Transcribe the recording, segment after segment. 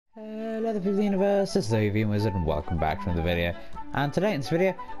Hello people of the universe, this is the Whovian Wizard and welcome back from the video. And today in this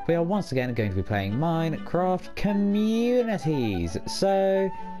video, we are once again going to be playing Minecraft Communities.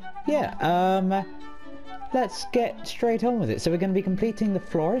 So, yeah, let's get straight on with it. So we're going to be completing the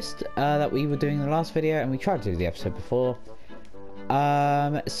florist that we were doing in the last video, and we tried to do the episode before.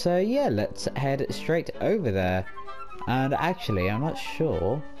 So yeah, let's head straight over there. And actually, I'm not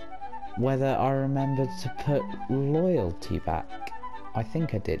sure whether I remembered to put loyalty back. I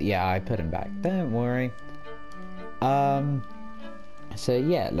think I did. Yeah, I put him back. Don't worry. So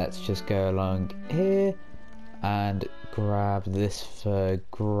yeah, let's just go along here and grab this for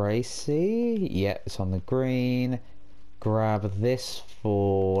Gracie. Yeah, it's on the green. Grab this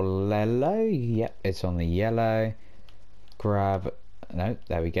for Lello. Yep, it's on the yellow. Grab... No,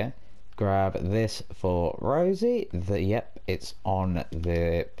 there we go. Grab this for Rosie. Yep, it's on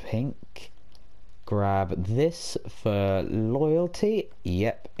the pink. Grab this for loyalty.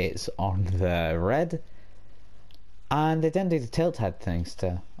 Yep, it's on the red. And they don't do the tilt head thing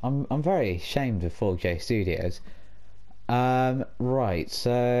still. I'm very ashamed of 4J Studios. Right,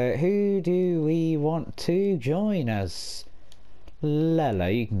 so who do we want to join us? Lello,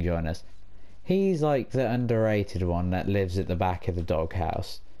 you can join us. He's like the underrated one that lives at the back of the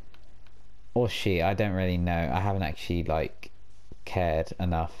doghouse. Or she, I don't really know. I haven't actually like cared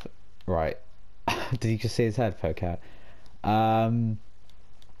enough. Right. Did you just see his head poke out?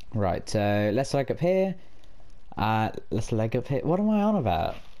 Right, so let's leg up here. Let's leg up here. What am I on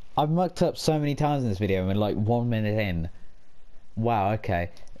about? I've mucked up so many times in this video and we're like 1 minute in. Wow, okay.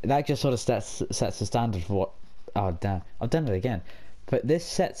 That just sort of sets the standard for what... Oh, damn. I've done it again. But this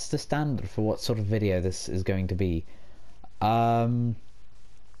sets the standard for what sort of video this is going to be. So,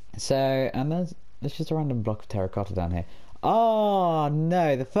 and there's just a random block of terracotta down here. Oh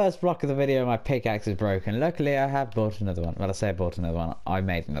no, the first block of the video my pickaxe is broken. Luckily I have bought another one. Well, I say I bought another one, I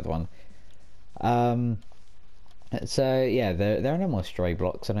made another one. So yeah, there are no more stray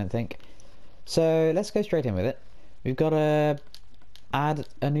blocks, I don't think. So let's go straight in with it. We've got to add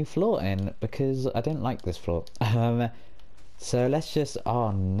a new floor in because I don't like this floor. So let's just... Oh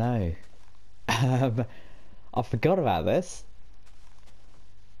no. I forgot about this.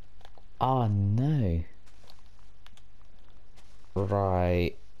 Oh no.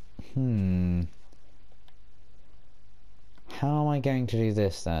 Right. How am I going to do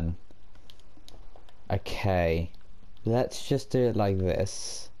this then? Okay. Let's just do it like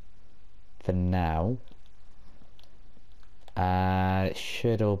this. For now. It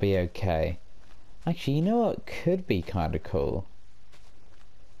should all be okay. Actually, you know what could be kind of cool?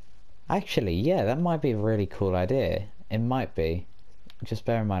 Actually, yeah, that might be a really cool idea. It might be. Just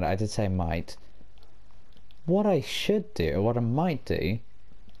bear in mind, I did say might. What I should do, or what I might do,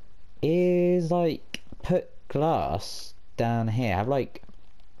 is like put glass down here. Have like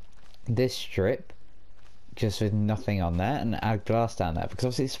this strip just with nothing on there and add glass down there, because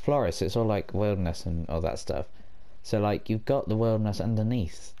obviously it's florist, so it's all like wilderness and all that stuff. So like you've got the wilderness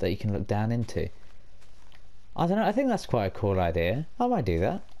underneath that you can look down into. I don't know, I think that's quite a cool idea. I might do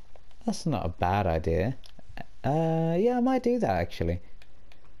that. That's not a bad idea. Yeah, I might do that actually.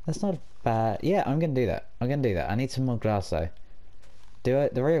 That's not bad. Yeah, I'm gonna do that. I'm gonna do that. I need some more glass though. The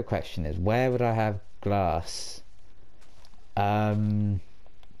real question is, where would I have glass? Where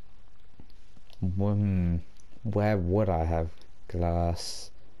would I have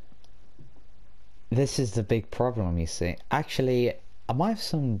glass? This is the big problem, you see. Actually, I might have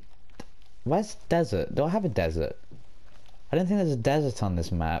some... Where's desert? Do I have a desert? I don't think there's a desert on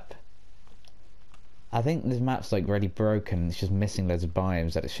this map. I think this map's like really broken. It's just missing loads of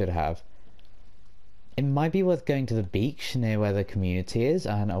biomes that it should have. It might be worth going to the beach near where the community is.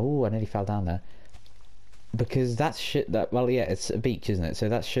 And oh, I nearly fell down there. Because that should... well, yeah, it's a beach, isn't it? So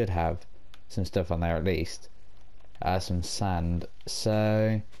that should have some stuff on there at least. Some sand.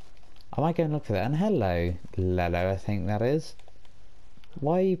 So I might go and look for that. And hello, Lello, I think that is.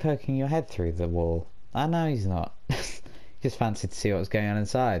 Why are you poking your head through the wall? Oh, no, he's not. Just fancied to see what was going on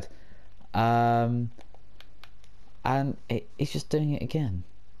inside. And he's just doing it again.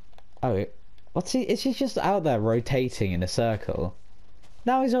 Oh, what's he? Is he just out there rotating in a circle?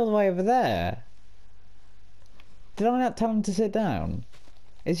 Now he's all the way over there. Did I not tell him to sit down?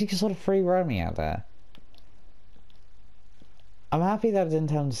 Is he just sort of free roaming out there? I'm happy that I didn't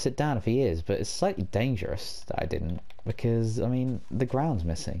tell him to sit down if he is, but it's slightly dangerous that I didn't, because I mean the ground's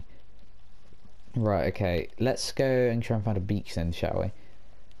missing. Right, okay, let's go and try and find a beach then, shall we?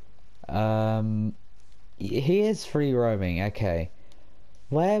 He is free roaming, okay.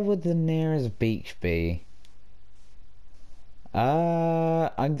 Where would the nearest beach be?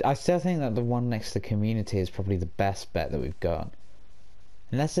 I still think that the one next to the community is probably the best bet that we've got.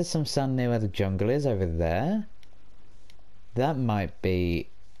 Unless there's some sand near where the jungle is over there. That might be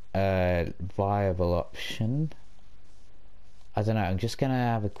a viable option. I don't know, I'm just gonna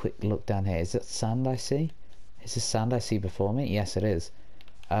have a quick look down here. Is that sand I see? Is this sand I see before me? Yes, it is.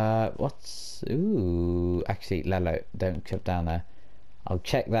 What's... Ooh, actually, Lello, don't jump down there. I'll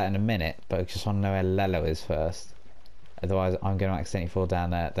check that in a minute, but I just want to know where Lello is first. Otherwise, I'm going to accidentally fall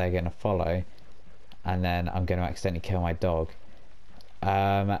down there. They're going to follow. And then I'm going to accidentally kill my dog.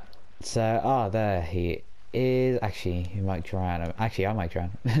 There he is. Actually, he might drown. Actually, I might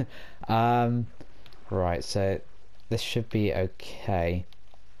drown. Right, so this should be okay.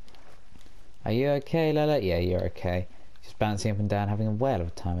 Are you okay, Lello? Yeah, you're okay. Just bouncing up and down, having a whale of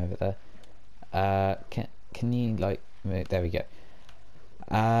a time over there. Can you, like, move? There we go.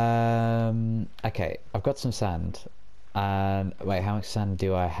 Okay, I've got some sand. And wait, how much sand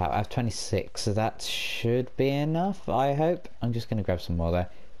do I have? I have 26, so that should be enough, I hope. I'm just gonna grab some more there,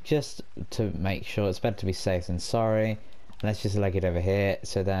 just to make sure. It's better to be safe than sorry. Let's just leg it over here,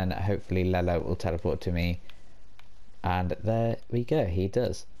 so then hopefully Lello will teleport to me. And there we go, he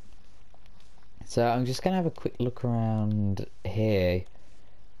does. So I'm just gonna have a quick look around here.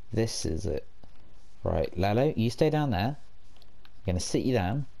 This is it. Right, Lello, you stay down there. I'm gonna sit you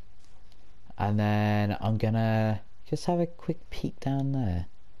down. And then I'm gonna just have a quick peek down there.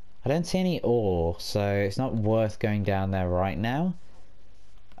 I don't see any ore, so it's not worth going down there right now.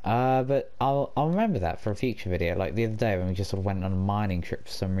 But I'll remember that for a future video. Like the other day when we just sort of went on a mining trip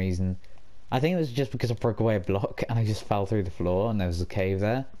for some reason. I think it was just because I broke away a block and I just fell through the floor and there was a cave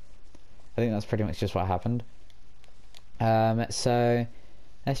there. I think that's pretty much just what happened. So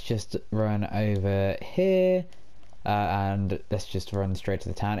let's just run over here. And let's just run straight to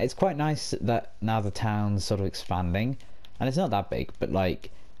the town. It's quite nice that now the town's sort of expanding, and it's not that big, but like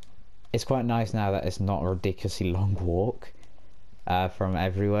it's quite nice now that it's not a ridiculously long walk from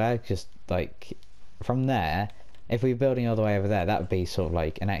everywhere. Just like from there, if we're building all the way over there, that would be sort of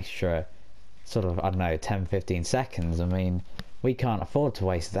like an extra sort of, I don't know, 10-15 seconds. I mean, we can't afford to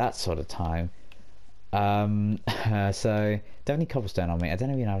waste that sort of time. So don't have any cobblestone on me. I don't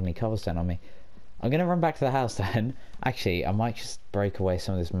even have any cobblestone on me. I'm going to run back to the house then. Actually, I might just break away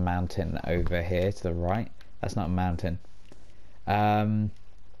some of this mountain over here to the right. That's not a mountain. Yeah,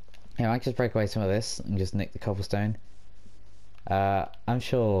 I might just break away some of this and just nick the cobblestone. I'm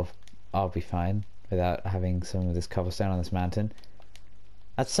sure I'll be fine without having some of this cobblestone on this mountain.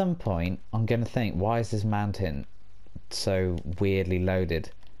 At some point, I'm going to think, why is this mountain so weirdly loaded?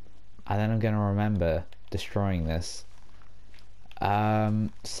 And then I'm going to remember destroying this.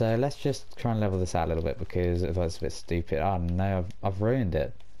 So let's just try and level this out a little bit, because otherwise it's a bit stupid. Oh no, I've ruined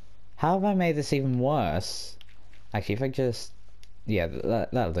it. How have I made this even worse? Actually, if I just... yeah,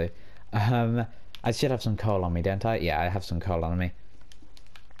 that'll do. I should have some coal on me, don't I? Yeah, I have some coal on me.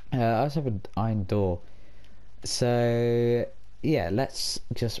 I also have an iron door. So, yeah, let's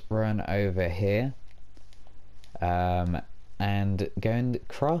just run over here. And go and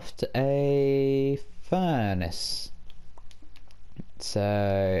craft a furnace.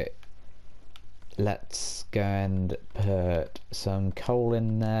 So let's go and put some coal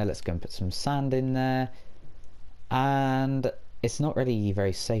in there. Let's go and put some sand in there. And it's not really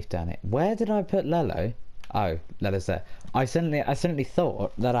very safe down it. Where did I put Lello? Oh, Lello's there. I suddenly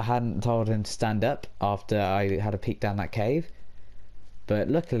thought that I hadn't told him to stand up after I had a peek down that cave. But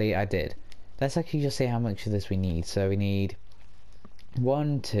luckily I did. Let's actually just see how much of this we need. So we need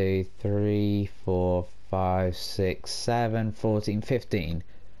 1, 2, 3, 4, 5, 6, 7, 14, 15,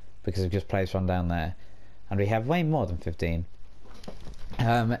 because I've just placed one down there, and we have way more than 15.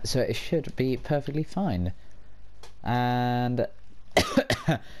 So it should be perfectly fine. And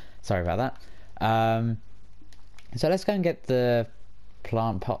sorry about that. So let's go and get the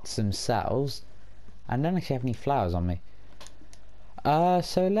plant pots themselves. I don't actually have any flowers on me.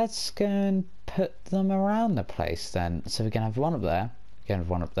 So let's go and put them around the place then. So we're gonna have one up there. We're gonna have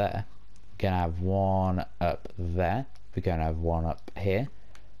one up there. Gonna have one up there. We're gonna have one up here.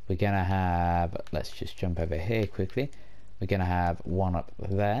 We're gonna have, let's just jump over here quickly. We're gonna have one up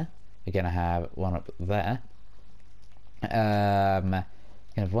there. We're gonna have one up there. We're gonna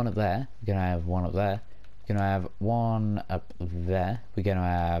have one up there. We're gonna have one up there. We're gonna have one up there. We're gonna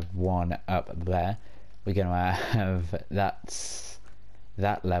have one up there. We're gonna have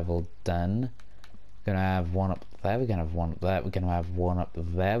that level done. We're gonna have one up there. We're gonna have one up there. We're gonna have one up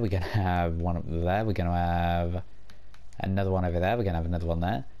there. We're gonna have one up there. We're gonna have another one over there. We're gonna have another one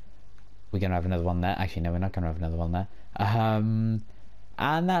there. We're gonna have another one there. Actually, no, we're not gonna have another one there.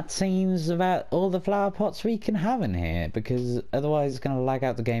 And that seems about all the flower pots we can have in here, because otherwise it's gonna lag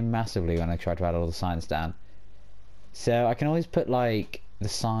out the game massively when I try to add all the signs down. So I can always put like the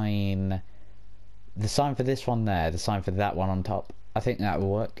sign for this one there, the sign for that one on top. I think that will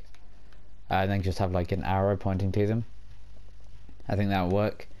work. And then just have like an arrow pointing to them. I think that will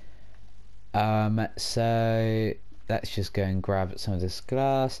work. So let's just go and grab some of this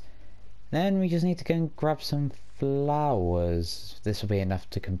glass. Then we just need to go and grab some flowers. This will be enough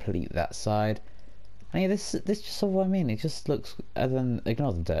to complete that side. And yeah, this just sort of what I mean. It just looks, other than,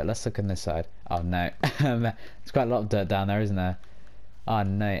 ignore the dirt. Let's look on this side. Oh no, there's quite a lot of dirt down there, isn't there? Oh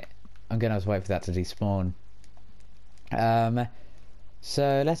no, I'm gonna have to wait for that to despawn.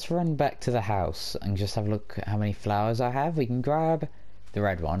 So let's run back to the house and just have a look at how many flowers I have. We can grab the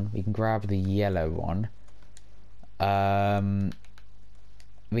red one. We can grab the yellow one.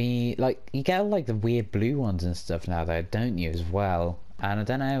 You get all like the weird blue ones and stuff now though, don't you, as well? And I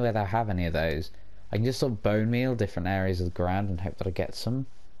don't know whether I have any of those. I can just sort of bone meal different areas of the ground and hope that I get some.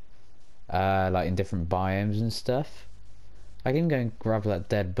 Like in different biomes and stuff. I can go and grab that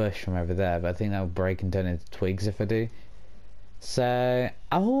dead bush from over there, but I think that will break and turn into twigs if I do. So,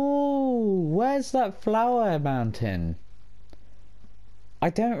 oh, where's that flower mountain?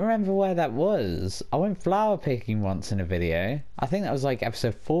 I don't remember where that was. I went flower picking once in a video. I think that was like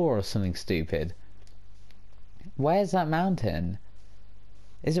episode 4 or something stupid. Where's that mountain?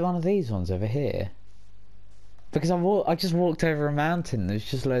 Is it one of these ones over here? Because I just walked over a mountain. There's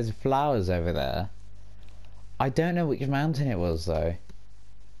just loads of flowers over there. I don't know which mountain it was though.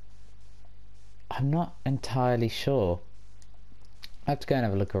 I'm not entirely sure. I have to go and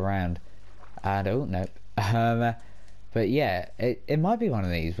have a look around. And oh nope. But yeah, it might be one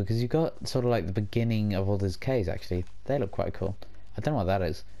of these because you've got sort of like the beginning of all these caves actually. They look quite cool. I don't know what that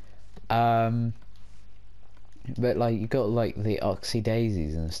is. But like you've got like the oxy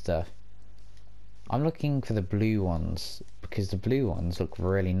daisies and stuff. I'm looking for the blue ones because the blue ones look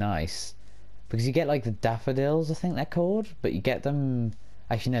really nice. Because you get like the daffodils, I think they're called, but you get them.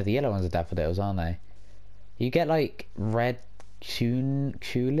 Actually, no, the yellow ones are daffodils, aren't they? You get like red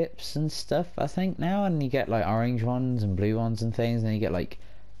tulips and stuff, I think now, and you get like orange ones and blue ones and things, and then you get like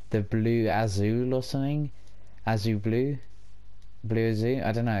the blue azul or something, azul blue azul.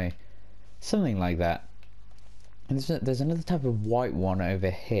 I don't know, something like that. And there's another type of white one over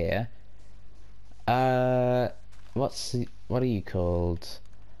here. What are you called?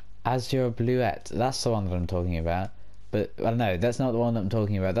 Azure Bluette, that's the one that I'm talking about. But, well, no, that's not the one that I'm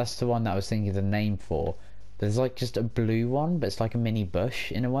talking about. That's the one that I was thinking of the name for. There's like just a blue one, but it's like a mini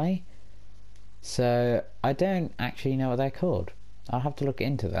bush in a way. So, I don't actually know what they're called. I'll have to look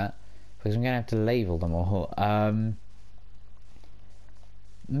into that, because I'm going to have to label them all.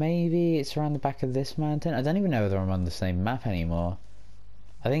 Maybe it's around the back of this mountain. I don't even know whether I'm on the same map anymore.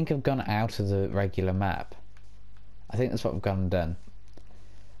 I think I've gone out of the regular map. I think that's what I've gone and done.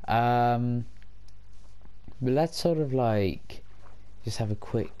 But let's sort of like just have a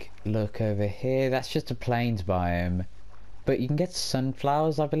quick look over here. That's just a plains biome, but you can get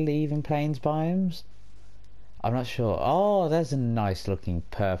sunflowers, I believe, in plains biomes. I'm not sure. Oh, there's a nice looking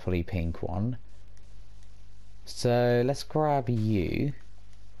purpley pink one. So let's grab you.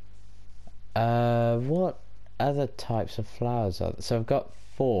 What other types of flowers are there? So I've got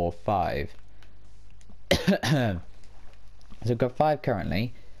 4, 5. So I've got 5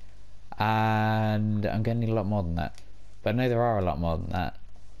 currently. And I'm going to need a lot more than that. But I know there are a lot more than that.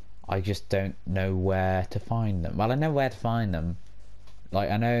 I just don't know where to find them. Well, I know where to find them.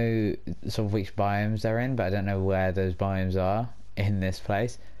 Like, I know sort of which biomes they're in, but I don't know where those biomes are in this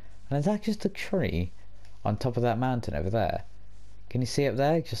place. And is that just a tree on top of that mountain over there? Can you see up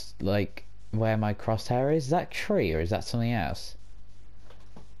there? Just like where my crosshair is? Is that a tree or is that something else?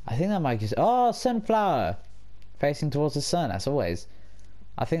 I think that might just... Oh, sunflower! Facing towards the sun, as always.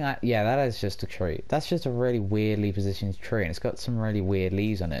 I think that, yeah, that is just a tree. That's just a really weirdly positioned tree, and it's got some really weird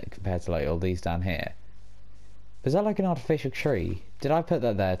leaves on it compared to like all these down here. Is that like an artificial tree? Did I put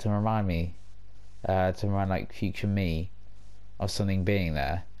that there to remind me, to remind like future me of something being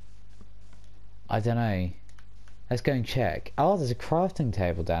there? I don't know. Let's go and check. Oh, there's a crafting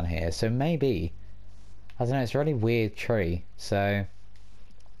table down here, so maybe, I don't know, it's a really weird tree, so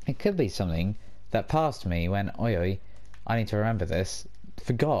it could be something that passed me when, oi oi, I need to remember this,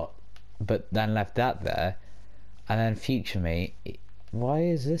 forgot, but then left that there, and then future me, why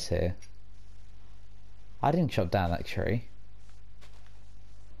is this here? I didn't chop down that tree.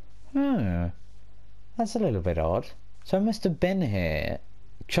 That's a little bit odd. So I must have been here,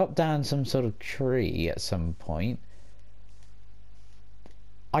 chopped down some sort of tree at some point.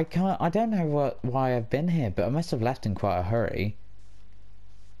 I don't know why I've been here, but I must have left in quite a hurry.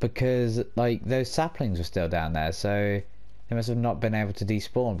 Because, like, those saplings were still down there, so they must have not been able to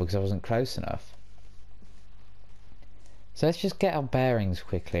despawn because I wasn't close enough. So let's just get our bearings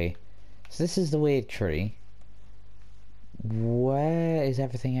quickly. So this is the weird tree. Where is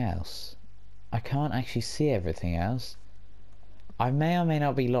everything else? I can't actually see everything else. I may or may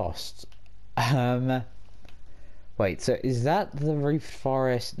not be lost. Wait, so is that the roof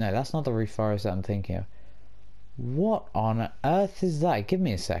forest? No, that's not the roof forest that I'm thinking of. What on earth is that? Give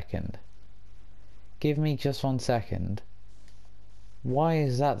me a second. Give me just 1 second. Why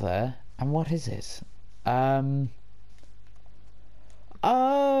is that there? And what is it? Oh,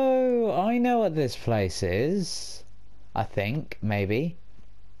 I know what this place is. I think, maybe.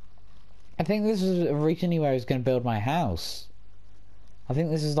 I think this was originally where I was going to build my house. I think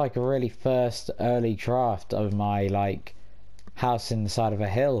this is like a really first early draft of my, like, house in the side of a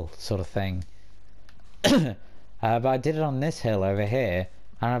hill sort of thing. But I did it on this hill over here,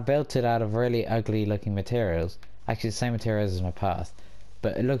 and I built it out of really ugly looking materials. Actually, the same materials as my path.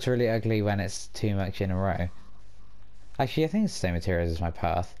 But it looks really ugly when it's too much in a row. Actually, I think it's the same materials as my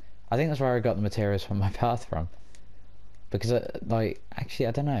path. I think that's where I got the materials from my path from. Because, like, actually,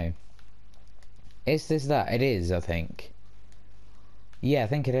 I don't know. Is this that? It is, I think. Yeah, I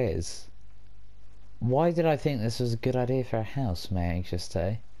think it is. Why did I think this was a good idea for a house, may I just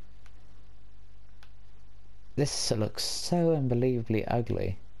say? This looks so unbelievably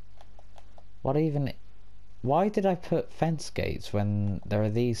ugly. What even... Why did I put fence gates when there are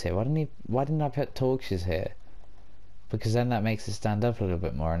these here? Why didn't I put torches here? Because then that makes it stand up a little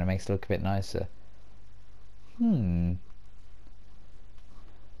bit more and it makes it look a bit nicer.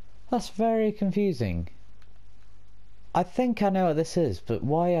 That's very confusing. I think I know what this is, but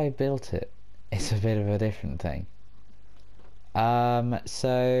why I built it is a bit of a different thing.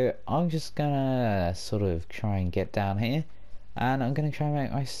 So I'm just gonna sort of try and get down here, and I'm gonna try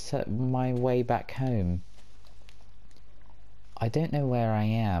and make my way back home. I don't know where I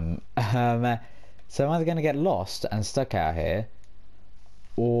am. So I'm either gonna get lost and stuck out here,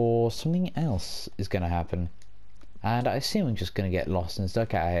 or something else is gonna happen. And I assume I'm just gonna get lost and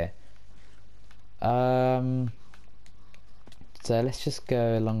stuck out here. So let's just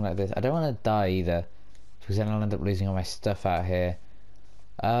go along like this. I don't want to die either, because then I'll end up losing all my stuff out here.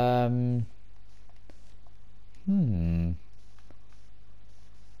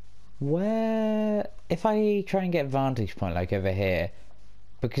 Where... If I try and get vantage point like over here,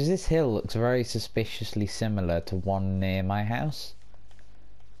 because this hill looks very suspiciously similar to one near my house.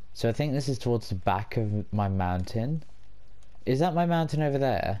 So I think this is towards the back of my mountain. Is that my mountain over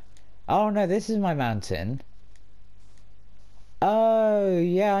there? Oh no, this is my mountain. Oh,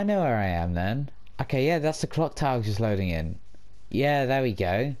 yeah, I know where I am then. Okay, yeah, that's the clock tower just loading in. Yeah, there we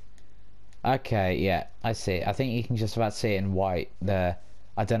go. Okay, yeah, I see. I think you can just about see it in white there.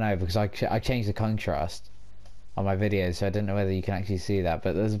 I don't know, because I changed the contrast on my video, so I don't know whether you can actually see that,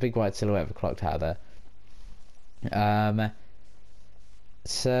 but there's a big white silhouette of a clock tower there.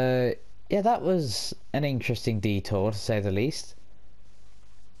 So, yeah, that was an interesting detour, to say the least.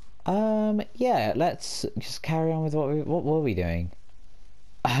 Yeah, let's just carry on with what were we doing?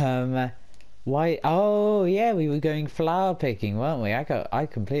 Why? Oh, yeah, we were going flower picking, weren't we? I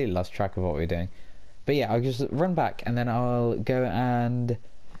completely lost track of what we were doing. But yeah, I'll just run back and then I'll go and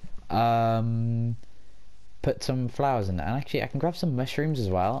put some flowers in there. And actually, I can grab some mushrooms as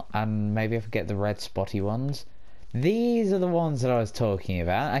well, and maybe I could get the red spotty ones. These are the ones that I was talking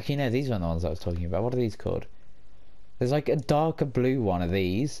about. Actually, no, these weren't the ones I was talking about. What are these called? There's like a darker blue one of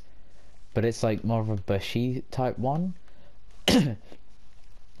these, but it's like more of a bushy type one.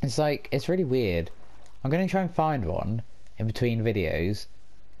 It's like, it's really weird. I'm going to try and find one in between videos,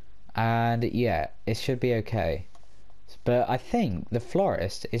 and yeah, it should be okay. But I think the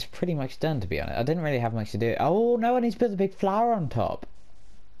florist is pretty much done, to be honest. I didn't really have much to do. Oh no, I need to put the big flower on top.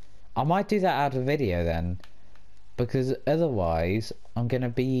 I might do that out of video then, because otherwise I'm going to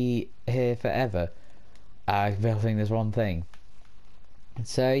be here forever building this one thing.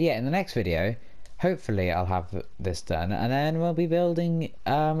 So yeah, in the next video, hopefully I'll have this done, and then we'll be building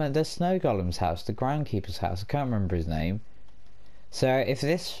the snow golem's house, the groundkeeper's house. I can't remember his name. So if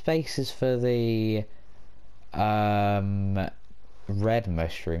this space is for the red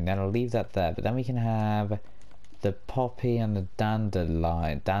mushroom, then I'll leave that there, but then we can have the poppy and the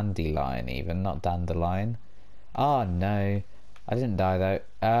dandelion even, not dandelion. Oh no, I didn't die though.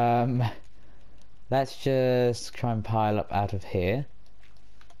 Let's just try and pile up out of here.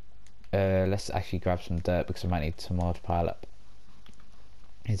 Let's actually grab some dirt because I might need some more to pile up.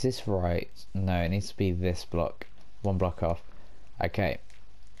 Is this right? No, it needs to be this block, one block off. Okay,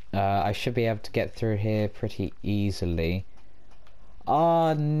 I should be able to get through here pretty easily.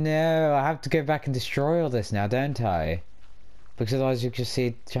 Oh no, I have to go back and destroy all this now, don't I? Because otherwise you'll just see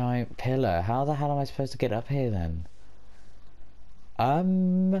a giant pillar. How the hell am I supposed to get up here then?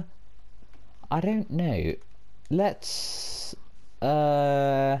 I don't know. Let's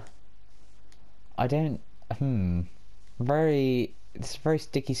I don't it's a very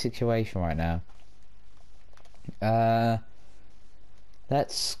sticky situation right now.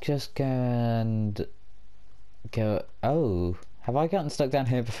 Let's just go and go. Oh, have I gotten stuck down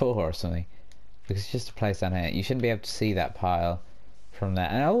here before or something? Because it's just a place down here. You shouldn't be able to see that pile from there.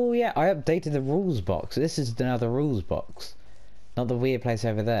 And oh yeah, I updated the rules box. This is another rules box, not the weird place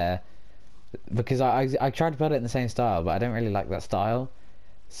over there. Because I tried to put it in the same style, but I don't really like that style,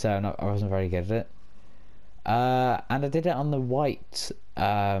 so I wasn't very good at it. And I did it on the white,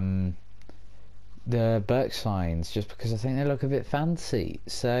 the Birch signs, just because I think they look a bit fancy.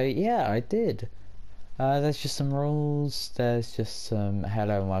 So yeah, I did. There's just some rules. There's just some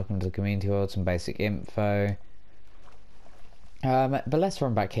hello and welcome to the community world, some basic info. But let's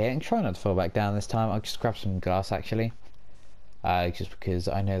run back here and try not to fall back down this time. I'll just grab some glass actually. Just because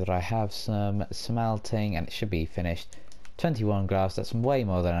I know that I have some smelting and it should be finished. 21 glass, that's way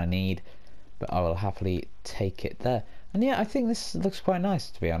more than I need, but I will happily take it there. And yeah, I think this looks quite nice,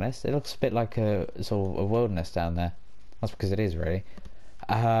 to be honest. It looks a bit like a sort of a wilderness down there. That's because it is, really.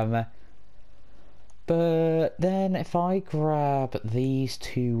 But then if I grab these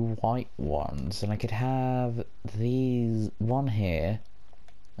two white ones, and I could have these, one here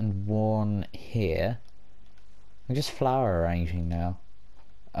and one here. I'm just flower arranging now.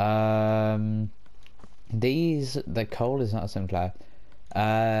 The coal is not a sunflower.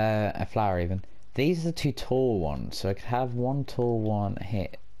 A flower even. These are the two tall ones, so I could have one tall one here.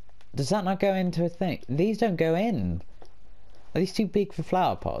 Does that not go into a thing? These don't go in. Are these too big for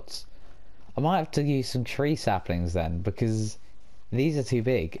flower pots? I might have to use some tree saplings then, because these are too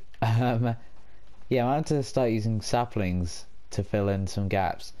big. Yeah, I might have to start using saplings to fill in some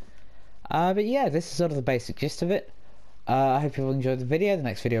gaps. But yeah, this is sort of the basic gist of it. I hope you all enjoyed the video. The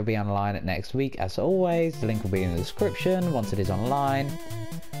next video will be online next week, as always. The link will be in the description once it is online.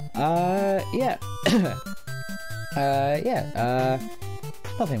 Yeah. Yeah.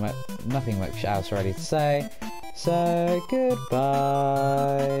 Nothing much else ready to say. So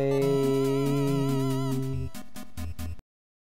goodbye.